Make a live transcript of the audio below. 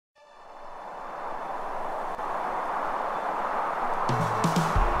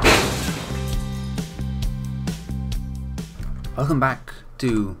Welcome back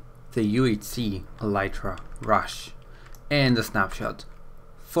to the UHC Elytra Rush and the snapshot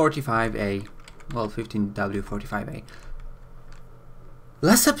 45A, well 15W45A.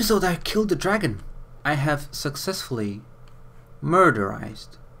 Last episode I killed the dragon. I have successfully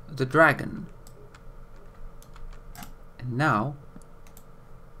murderized the dragon. And now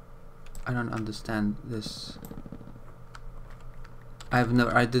I don't understand this. I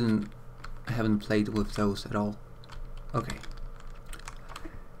haven't played with those at all. Okay.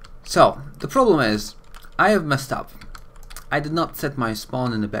 So, the problem is, I have messed up. I did not set my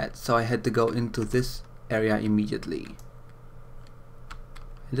spawn in the bed, so I had to go into this area immediately.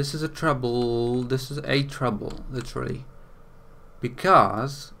 And this is a trouble, literally.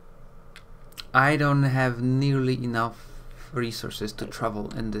 Because I don't have nearly enough resources to travel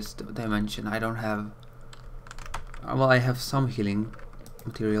in this dimension. I don't have... well, I have some healing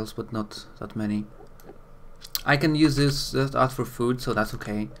materials, but not that many. I can use this out for food, so that's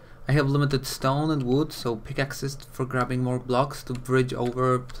okay. I have limited stone and wood, so pickaxes for grabbing more blocks to bridge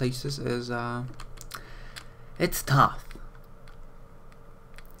over places is it's tough.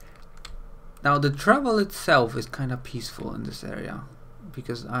 Now the travel itself is kind of peaceful in this area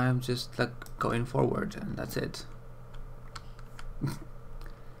because I'm just like going forward and that's it. There's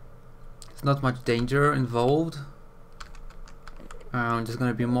not much danger involved. There's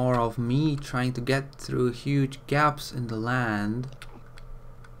gonna be more of me trying to get through huge gaps in the land.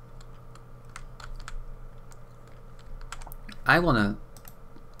 I wanna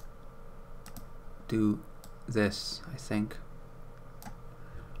do this, I think.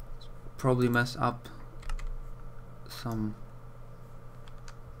 Probably mess up some...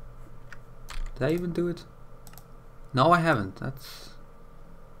 Did I even do it? No, I haven't. That's...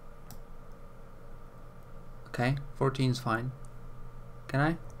 okay, 14 is fine. Can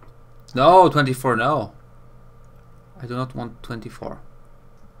I? No, 24, no. I do not want 24.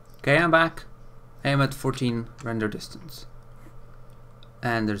 Okay, I'm back. I am at 14 render distance.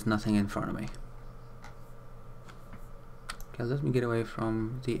 And there's nothing in front of me. Okay, let me get away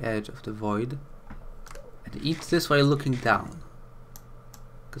from the edge of the void. And eat this while looking down.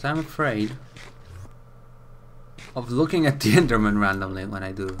 Because I'm afraid of looking at the Enderman randomly when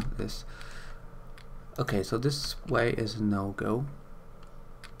I do this. Okay, so this way is a no-go.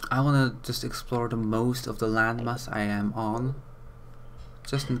 I want to just explore the most of the landmass I am on,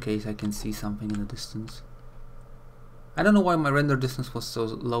 just in case I can see something in the distance. I don't know why my render distance was so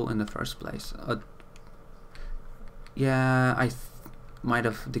low in the first place. Yeah, I might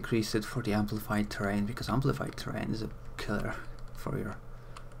have decreased it for the amplified terrain, because amplified terrain is a killer for your,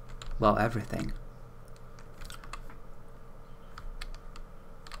 well, everything.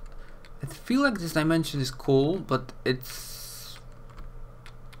 I feel like this dimension is cool, but it's...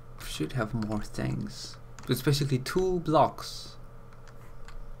 should have more things. It's basically 2 blocks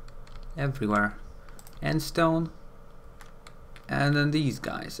everywhere, and stone, and then these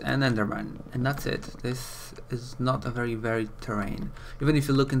guys, and Enderman, and that's it. This is not a very varied terrain. Even if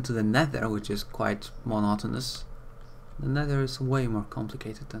you look into the Nether, which is quite monotonous, the Nether is way more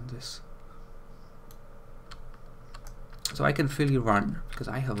complicated than this. So I can freely run because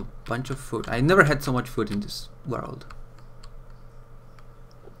I have a bunch of food. I never had so much food in this world.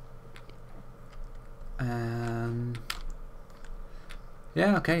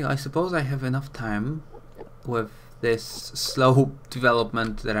 Yeah, okay, I suppose I have enough time with this slow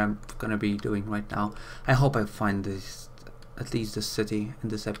development that I'm gonna be doing right now. I hope I find this, at least the city in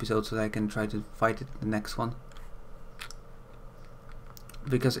this episode, so that I can try to fight it in the next one.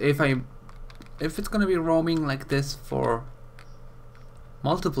 Because if it's gonna be roaming like this for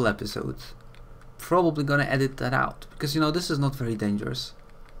multiple episodes, probably gonna edit that out, because you know this is not very dangerous.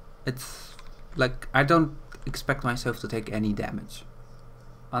 It's like I don't expect myself to take any damage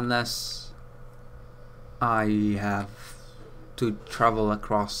unless I have to travel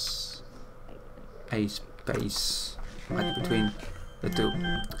across a space like between the two.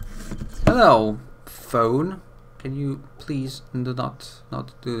 Hello, phone. Can you please do not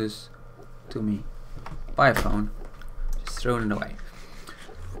do this to me? Bye, phone. Just throwing it away.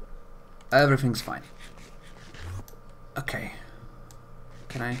 Everything's fine. Okay.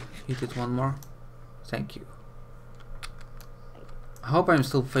 Can I eat it one more? Thank you. I hope I'm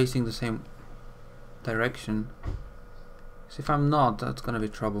still facing the same direction. So if I'm not, that's gonna be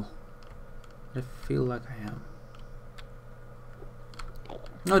trouble. I feel like I am.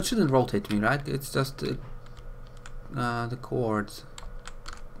 No, it shouldn't rotate me, right? It's just the chords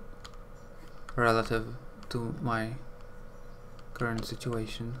relative to my current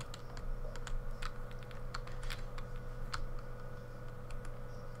situation.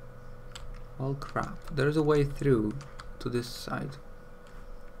 Well, crap. There's a way through to this side.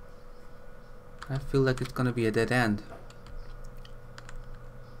 I feel like it's gonna be a dead end.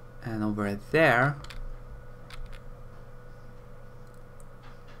 And over there,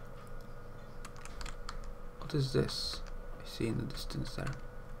 what is this? I see in the distance there.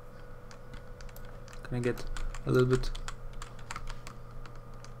 Can I get a little bit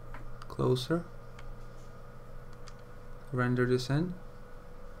closer? Render this in?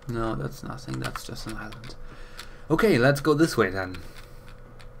 No, that's nothing, that's just an island. Okay, let's go this way then.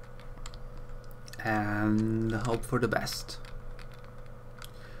 And hope for the best.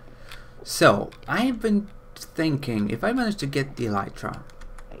 So, I've been thinking, if I manage to get the Elytra,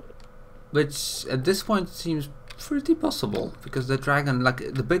 which at this point seems pretty possible, because the dragon,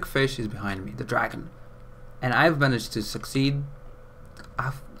 like the big fish is behind me, the dragon, and I've managed to succeed.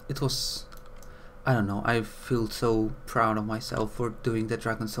 It was, I don't know, I feel so proud of myself for doing the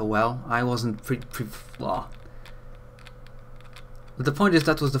dragon so well. I wasn't well. But the point is,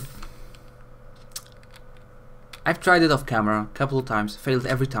 that was I've tried it off camera a couple of times, failed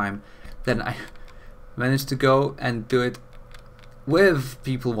every time. Then I managed to go and do it with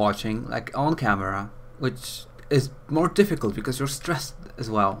people watching, like on camera, which is more difficult because you're stressed as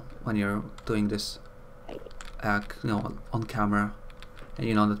well when you're doing this, you know, on camera, and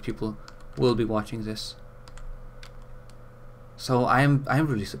you know that people will be watching this. So I'm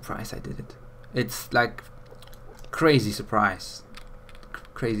really surprised I did it. It's like crazy surprise,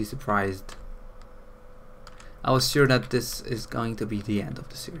 crazy surprised. I was sure that this is going to be the end of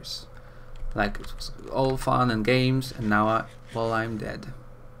the series. Like, it was all fun and games, and now well, I'm dead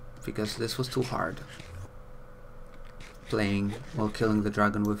because this was too hard. Playing while killing the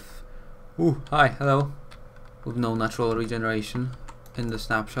dragon with hi, hello, with no natural regeneration in the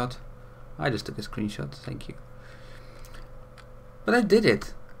snapshot. I just took a screenshot, thank you. But I did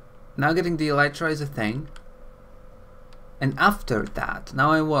it. Now getting the Elytra is a thing. And after that,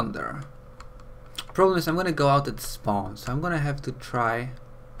 now I wonder. Problem is, I'm gonna go out at spawn, so I'm gonna have to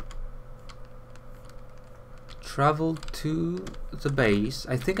travel to the base.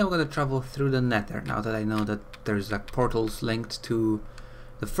 I think I'm gonna travel through the nether, now that I know that there's like portals linked to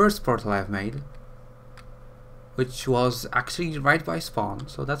the first portal I've made, which was actually right by spawn,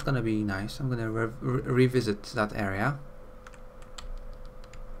 so that's gonna be nice. I'm gonna revisit that area.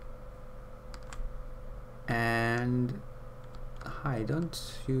 And hi, don't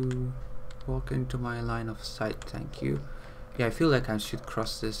you walk into my line of sight, thank you. Yeah, I feel like I should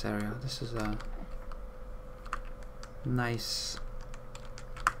cross this area. This is a nice,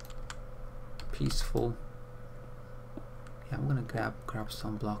 peaceful. Yeah, I'm gonna grab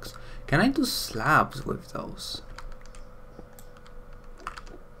some blocks. Can I do slabs with those?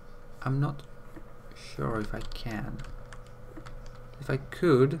 I'm not sure if I can. If I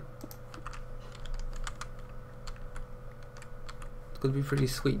could, it could be pretty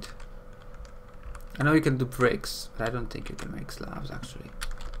sweet. I know you can do bricks, but I don't think you can make slabs actually.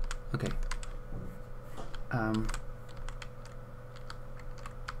 Okay.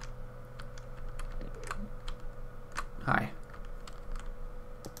 Hi.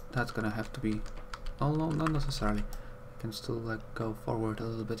 That's gonna have to be. Oh no, not necessarily. I can still like go forward a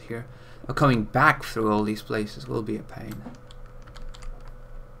little bit here. But coming back through all these places will be a pain.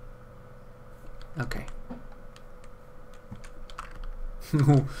 Okay.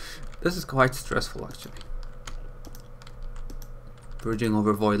 This is quite stressful actually. Bridging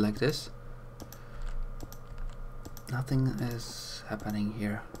over void like this. Nothing is happening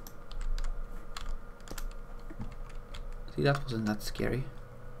here. See, that wasn't that scary.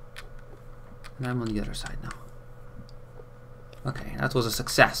 And I'm on the other side now. Okay, that was a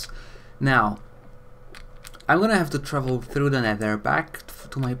success. Now, I'm gonna have to travel through the nether back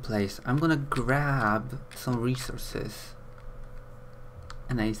to my place. I'm gonna grab some resources.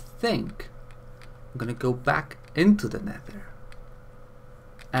 And I think I'm gonna go back into the nether.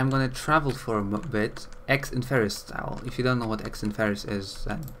 I'm gonna travel for a bit, X Inferis style. If you don't know what X Inferis is,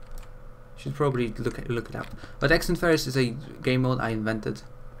 then you should probably look it up. But X Inferis is a game mode I invented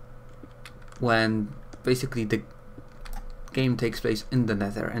when basically the game takes place in the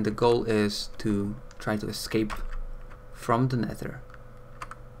nether, and the goal is to try to escape from the nether.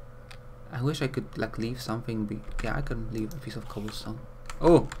 I wish I could like leave something. Yeah, I can leave a piece of cobblestone.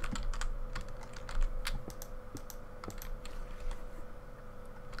 Oh!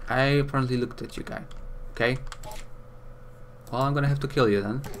 I apparently looked at you guy. Okay. Well, I'm gonna have to kill you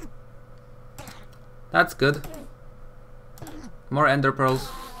then. That's good. More ender pearls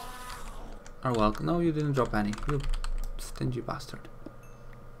are welcome. No, you didn't drop any. You stingy bastard.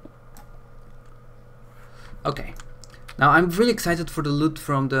 Okay. Now I'm really excited for the loot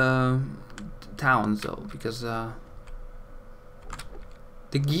from the towns though, because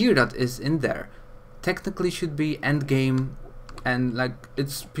the gear that is in there technically should be end game, and like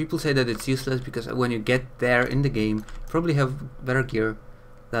people say that it's useless because when you get there in the game, you probably have better gear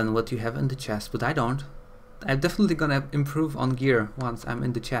than what you have in the chest, but I don't. I'm definitely gonna improve on gear once I'm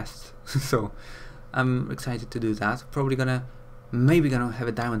in the chest. So I'm excited to do that. Probably maybe gonna have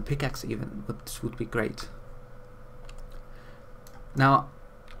a diamond pickaxe even, which would be great. Now,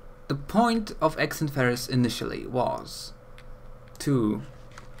 the point of X and Ferris initially was to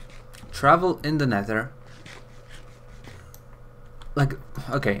travel in the nether. Like,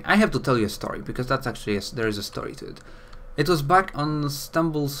 okay, I have to tell you a story because that's actually there is a story to it. It was back on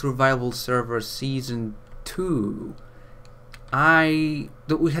Stumble Survival Server Season 2.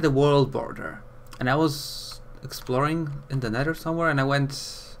 We had a world border, and I was exploring in the nether somewhere, and I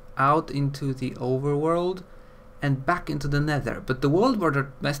went out into the overworld and back into the nether, but the world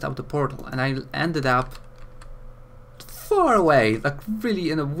border messed up the portal, and I ended up far away, like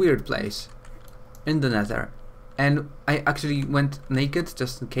really in a weird place in the nether. And I actually went naked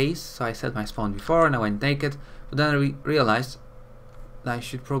just in case, so I set my spawn before and I went naked, but then I realized that I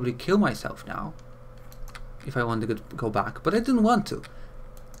should probably kill myself now if I want to go back, but I didn't want to.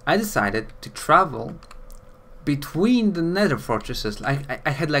 I decided to travel between the nether fortresses. Like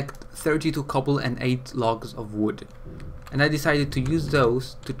I had like 32 cobble and 8 logs of wood, and I decided to use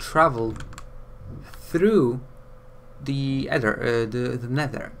those to travel through the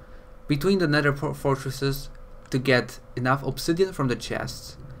nether, between the nether fortresses, to get enough obsidian from the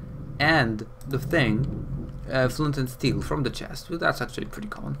chests and the flint and steel from the chest. Well, that's actually pretty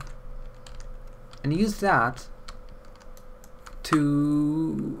common, and use that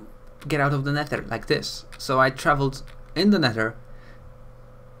to get out of the nether like this. So I traveled in the nether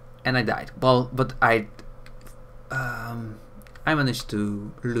and I died. Well, but I managed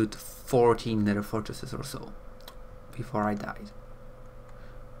to loot 14 nether fortresses or so before I died.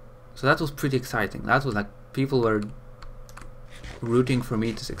 So that was pretty exciting. That was like, people were rooting for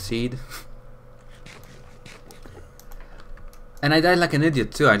me to succeed. And I died like an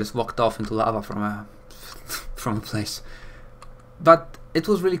idiot too. I just walked off into lava from a place. But it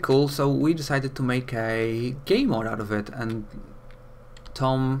was really cool, so we decided to make a game mode out of it, and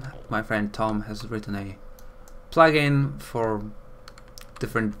Tom, my friend Tom, has written a plugin for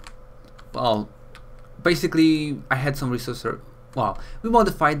different, well, basically I had some resources. Well, we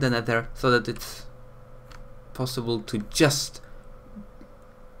modified the nether so that it's possible to just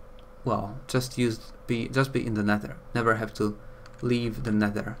be in the nether, never have to leave the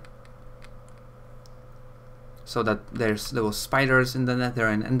nether. So that there was spiders in the nether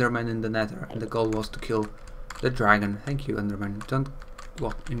and endermen in the nether, and the goal was to kill the dragon. Thank you, enderman. Don't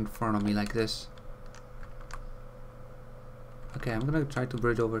walk in front of me like this. Okay, I'm gonna try to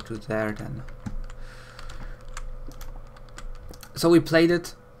bridge over to there then. So we played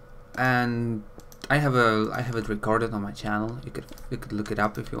it, and I have it recorded on my channel. You could look it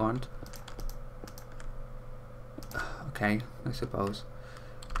up if you want. Okay, I suppose.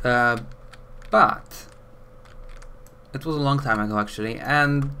 But it was a long time ago actually,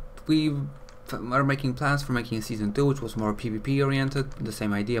 and we are making plans for making a season 2, which was more PvP oriented, the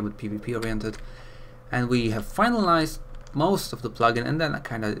same idea but PvP oriented, and we have finalized most of the plugin, and then I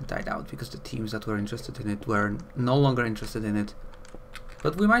kind of died out because the teams that were interested in it were no longer interested in it,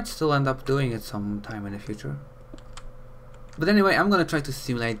 but we might still end up doing it sometime in the future. But anyway, I'm gonna try to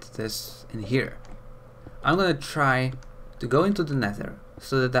simulate this in here. I'm gonna try to go into the nether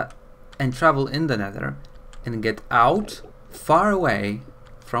and travel in the nether and get out far away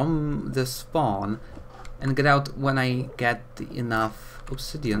from the spawn, and get out when I get enough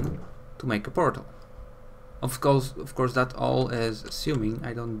obsidian to make a portal. Of course that all is assuming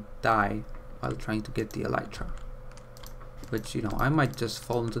I don't die while trying to get the elytra, which, you know, I might just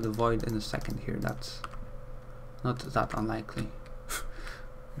fall into the void in a second here. That's not that unlikely.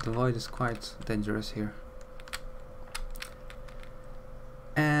 The void is quite dangerous here.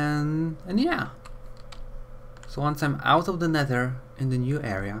 And yeah. So once I'm out of the nether in the new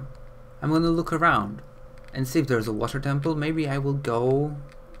area, I'm gonna look around and see if there's a water temple. Maybe I will go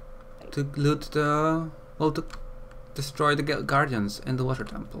to loot to destroy the guardians in the water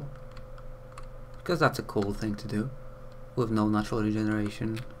temple, because that's a cool thing to do with no natural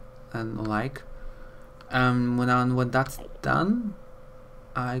regeneration and the like. When that's done,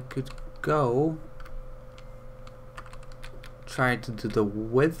 I could go try to do the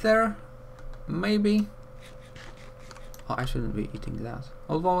wither, maybe. Oh, I shouldn't be eating that,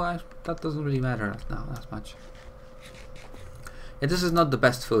 although that doesn't really matter now that much. Yeah, this is not the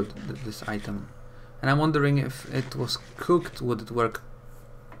best food, this item, and I'm wondering if it was cooked, would it work?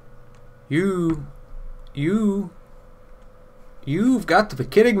 You You've got to be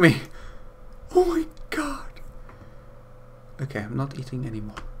kidding me! Oh my god! Okay, I'm not eating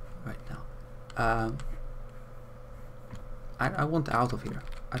anymore right now. I want out of here.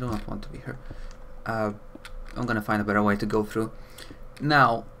 I do not want to be here. I'm gonna find a better way to go through.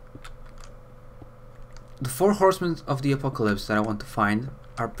 Now, the 4 horsemen of the apocalypse that I want to find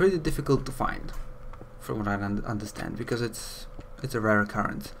are pretty difficult to find, from what I understand, because it's a rare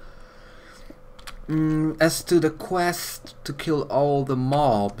occurrence. As to the quest to kill all the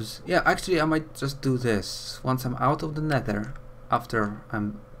mobs, yeah, actually I might just do this once I'm out of the nether, after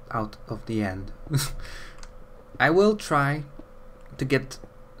I'm out of the end. I will try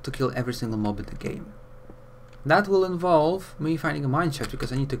to kill every single mob in the game. That will involve me finding a mine shaft,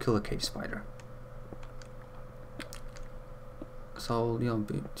 because I need to kill a cave spider. So, you know,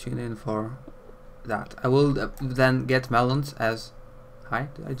 tune in for that. I will then get melons as... Hi,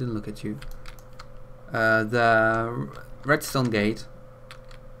 I didn't look at you. The redstone gate,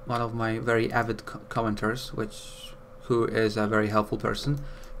 one of my very avid commenters, who is a very helpful person,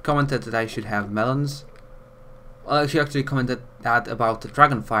 commented that I should have melons. Well, she actually commented that about the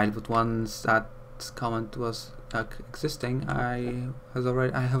dragon file, but once that comment was existing, I have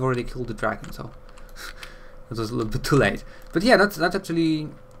already killed the dragon, so it was a little bit too late. But yeah, that's actually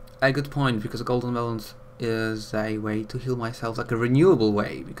a good point, because golden melons is a way to heal myself, like a renewable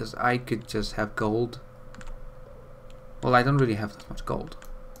way, because I could just have gold. Well, I don't really have that much gold,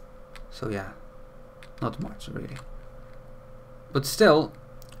 so yeah, not much really. But still,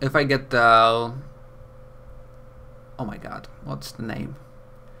 if I get the... Oh my god, what's the name?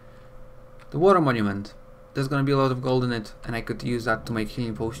 The water monument. There's gonna be a lot of gold in it, and I could use that to make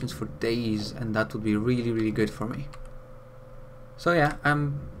healing potions for days, and that would be really, really good for me. So yeah,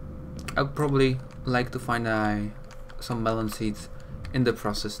 I'd probably like to find some melon seeds in the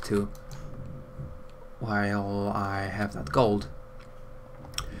process too, while I have that gold.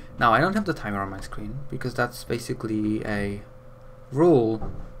 Now, I don't have the timer on my screen, because that's basically a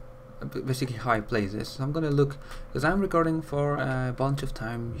rule, basically how I play this. So I'm gonna look, because I'm recording for a bunch of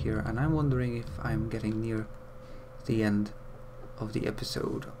time here, and I'm wondering if I'm getting near the end of the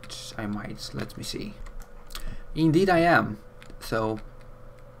episode, which I might. Let me see. Indeed I am. So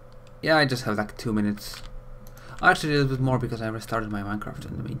yeah, I just have like 2 minutes. Actually a little bit more, because I restarted my Minecraft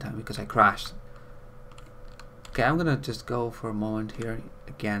in the meantime, because I crashed. Okay, I'm gonna just go for a moment here,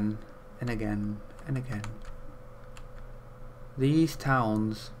 again and again and again. These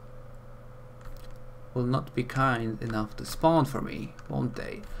towns will not be kind enough to spawn for me, won't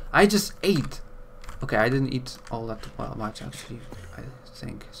they? I just ate! Okay, I didn't eat all that much actually, I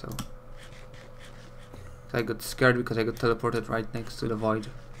think, so. I got scared because I got teleported right next to the void.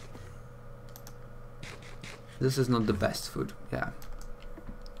 This is not the best food, yeah.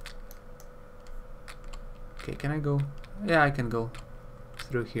 Okay, can I go? Yeah, I can go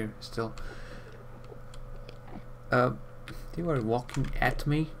through here still. They were walking at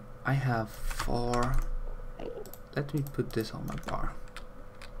me. I have 4. Let me put this on my bar.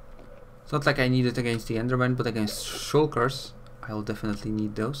 It's not like I need it against the Enderman, but against shulkers, I'll definitely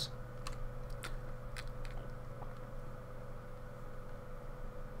need those.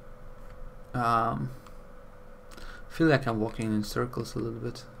 I feel like I'm walking in circles a little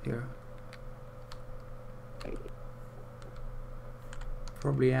bit here.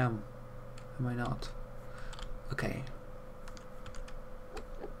 Probably am. Am I not? Okay.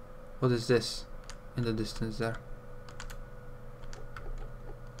 What is this in the distance there?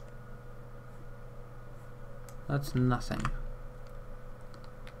 That's nothing.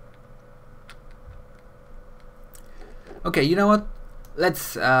 Okay, you know what?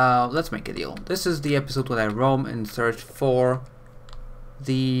 Let's make a deal. This is the episode where I roam and search for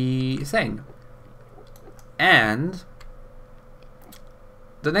the thing. And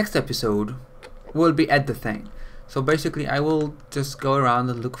the next episode will be at the thing. So basically I will just go around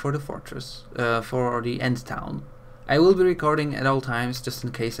and look for the fortress, for the end town. I will be recording at all times, just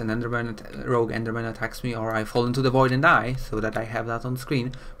in case an rogue Enderman attacks me, or I fall into the void and die, so that I have that on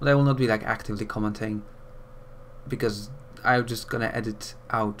screen. But I will not be like actively commenting, because I'm just gonna edit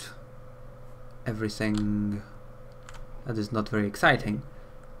out everything that is not very exciting,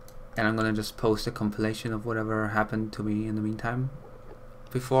 and I'm gonna just post a compilation of whatever happened to me in the meantime,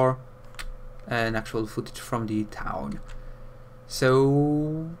 before an actual footage from the town.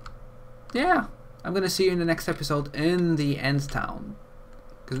 So yeah, I'm gonna see you in the next episode in the end town,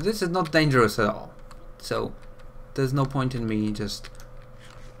 because this is not dangerous at all, so there's no point in me just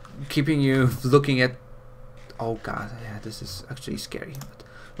keeping you looking at... Oh god, yeah, this is actually scary,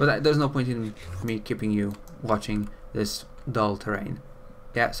 but there's no point in me keeping you watching this dull terrain.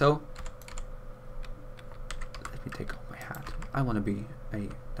 Yeah, so let me take off my hat. I want to be a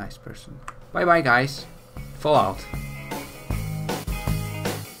nice person. Bye bye guys. Fallout.